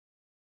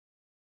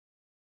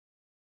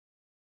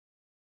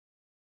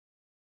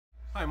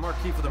Hi, I'm Mark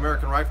Keefe with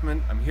American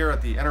Rifleman. I'm here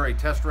at the NRA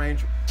test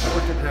range. I'm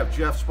fortunate to have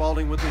Jeff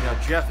Spalding with me.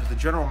 Now, Jeff is the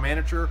general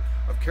manager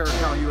of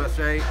Caracal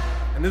USA,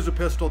 and this is a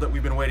pistol that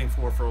we've been waiting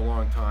for a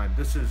long time.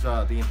 This is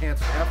the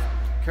Enhanced F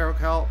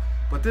Caracal,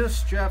 but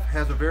this, Jeff,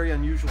 has a very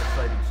unusual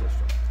sighting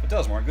system. It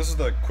does, Mark. This is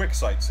the quick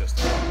sight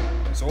system.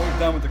 And so what we've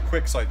done with the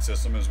quick sight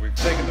system is we've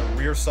taken the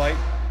rear sight,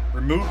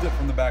 removed it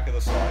from the back of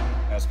the slide,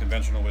 as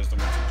conventional wisdom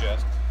would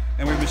suggest,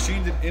 and we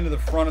machined it into the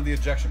front of the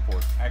ejection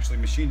port, actually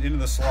machined into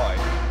the slide,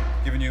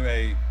 giving you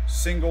a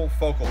single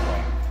focal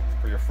plane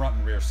for your front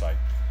and rear sight.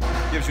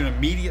 Gives you an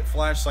immediate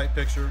flash sight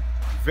picture,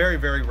 very,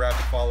 very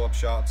rapid follow-up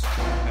shots,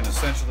 and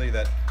essentially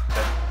that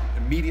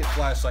immediate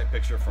flash sight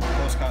picture from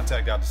close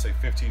contact out to say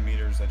 15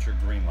 meters, that's your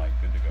green light,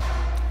 good to go.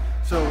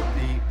 So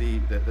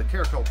the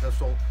Caracal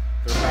pistol,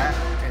 they're back,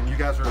 and you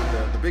guys are,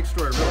 the big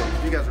story really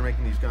is you guys are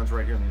making these guns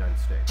right here in the United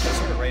States. Yes,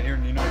 sir, right here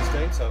in the United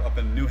States, up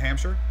in New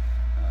Hampshire.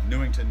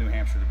 Newington, New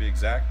Hampshire to be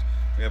exact.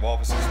 We have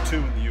offices, 2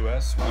 in the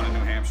U.S., 1 in New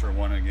Hampshire and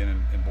 1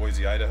 again in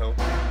Boise, Idaho.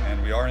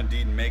 And we are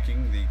indeed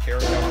making the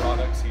Caracal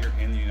products here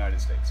in the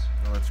United States.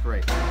 Oh, that's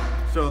great.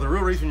 So the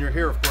real reason you're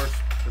here, of course,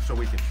 is so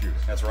we can shoot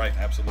it. That's right,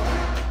 absolutely.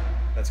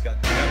 You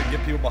got to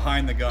get people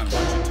behind the gun.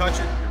 Once you touch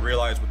it, you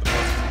realize what the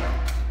most